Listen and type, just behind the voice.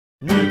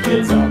New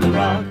Kids on the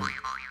Rock.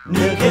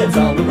 New Kids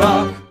on the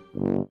Rock.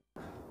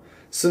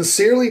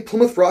 Sincerely,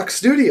 Plymouth Rock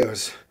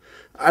Studios.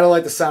 I don't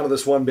like the sound of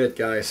this one bit,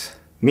 guys.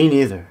 Me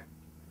neither.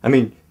 I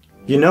mean,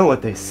 you know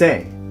what they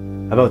say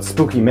about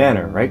Spooky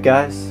Manor, right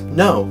guys?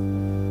 No.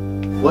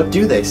 What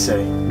do they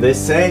say? They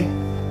say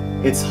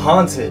it's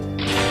haunted.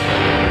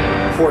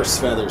 Horse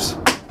feathers.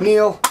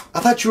 Neil, I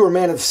thought you were a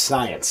man of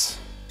science.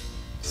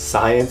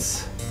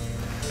 Science?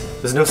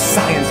 There's no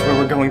science where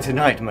we're going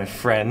tonight, my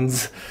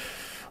friends.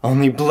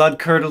 Only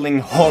blood-curdling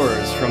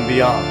horrors from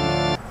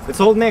beyond. It's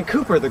Old Man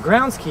Cooper, the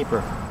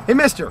groundskeeper. Hey,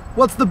 mister,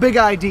 what's the big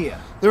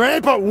idea? There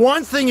ain't but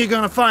one thing you're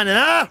gonna find in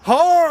that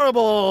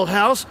horrible old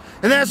house,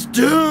 and that's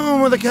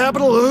doom with a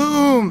capital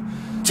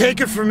Oom. Take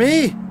it from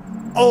me,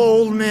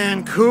 Old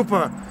Man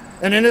Cooper,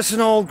 an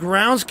innocent old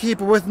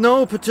groundskeeper with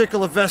no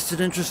particular vested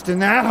interest in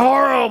that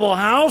horrible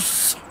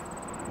house.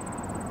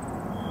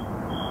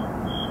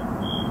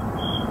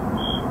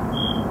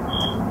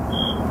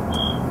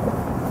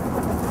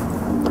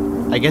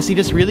 I guess he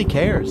just really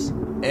cares.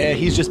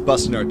 He's just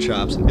busting our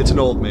chops. It's an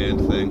old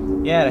man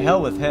thing. Yeah, to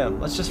hell with him.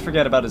 Let's just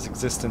forget about his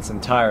existence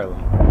entirely.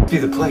 Be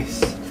the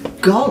place.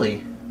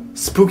 Golly.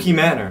 Spooky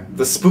Manor.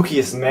 The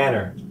spookiest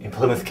manor in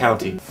Plymouth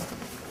County.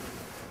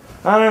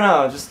 I don't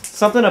know, just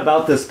something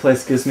about this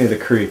place gives me the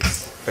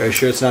creeps. Are you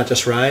sure it's not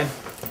just Ryan?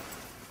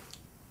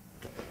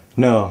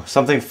 No,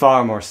 something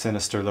far more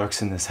sinister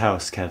lurks in this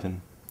house,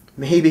 Kevin.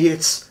 Maybe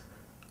it's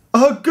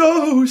a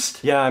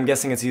ghost! Yeah, I'm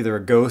guessing it's either a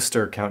ghost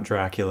or Count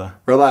Dracula.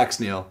 Relax,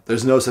 Neil.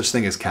 There's no such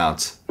thing as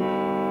counts.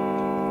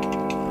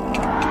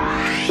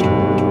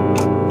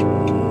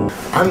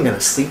 I'm gonna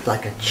sleep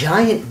like a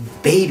giant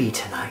baby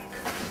tonight.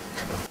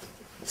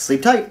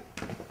 Sleep tight.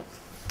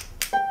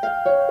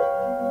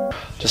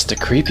 Just a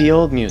creepy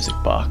old music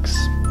box.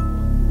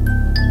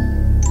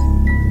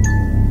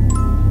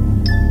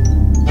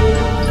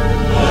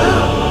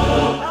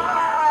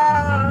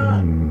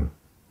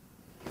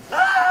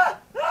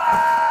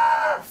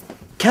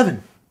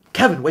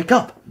 Kevin, wake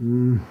up.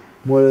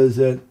 What is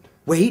it?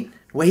 Wait.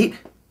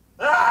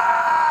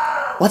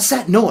 What's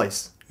that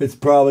noise? It's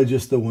probably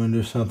just the wind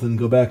or something.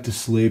 Go back to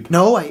sleep.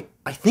 No, I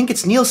think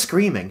it's Neil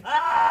screaming.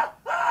 Oh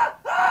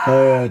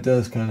yeah, it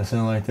does kind of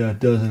sound like that,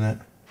 doesn't it?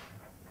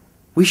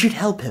 We should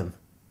help him.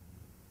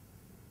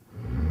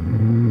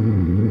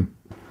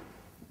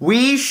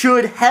 We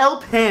should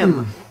help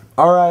him.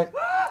 All right.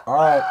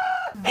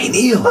 Hey,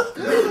 Neil.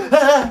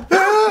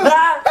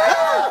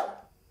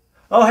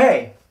 Oh,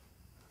 hey!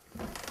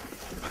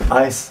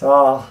 I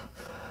saw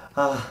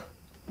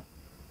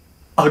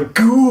a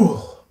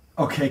ghoul.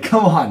 Okay,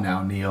 come on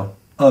now, Neil.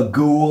 A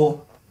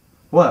ghoul?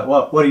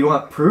 What do you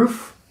want,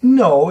 proof?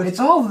 No, it's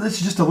all this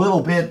just a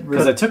little bit...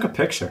 Because I took a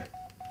picture.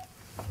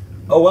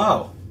 Oh,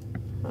 wow.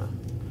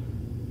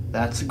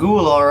 That's a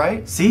ghoul, all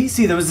right. See,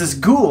 there was this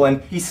ghoul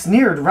and he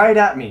sneered right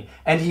at me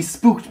and he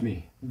spooked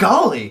me.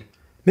 Golly.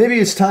 Maybe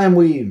it's time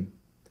we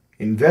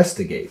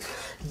investigate.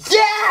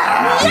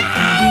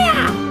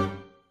 Yeah!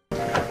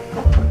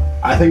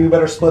 I think we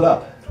better split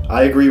up.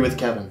 I agree with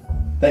Kevin.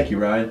 Thank you,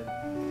 Ryan.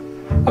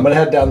 I'm gonna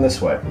head down this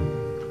way.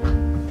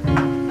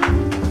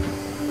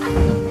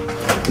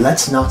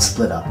 Let's not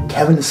split up.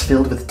 Kevin is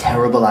filled with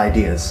terrible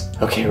ideas.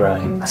 Okay,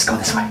 Ryan. Let's go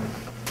this way.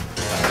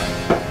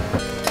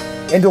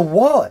 And a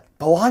wallet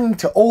belonging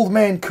to Old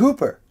Man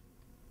Cooper.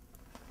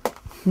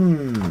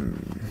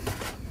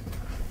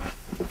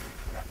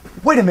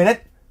 Wait a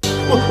minute.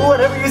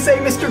 Whatever you say,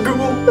 Mr.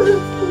 Ghoul.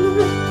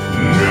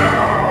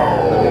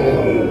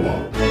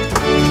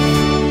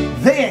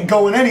 They ain't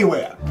going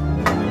anywhere.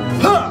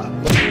 Huh.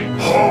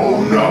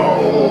 Oh no!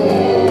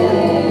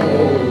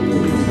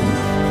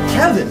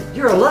 Kevin,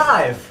 You're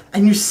alive.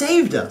 and you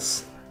saved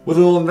us. With a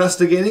little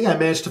investigating, I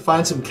managed to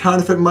find some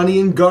counterfeit money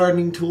and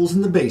gardening tools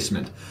in the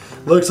basement.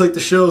 Looks like the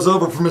show's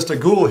over for Mr.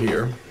 Ghoul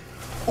here.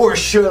 Or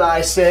should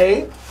I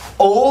say,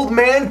 Old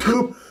Man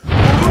Cooper.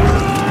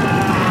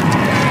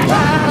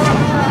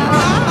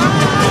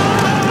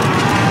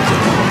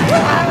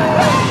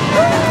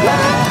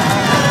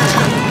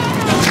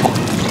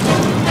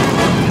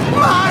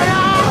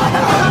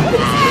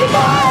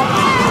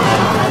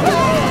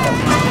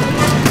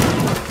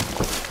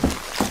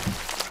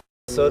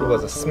 Episode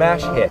was a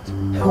smash hit.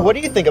 What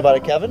do you think about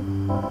it,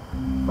 Kevin?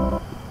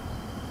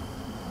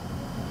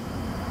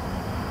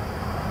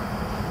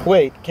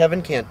 Wait,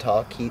 Kevin can't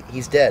talk.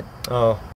 He's dead. Oh.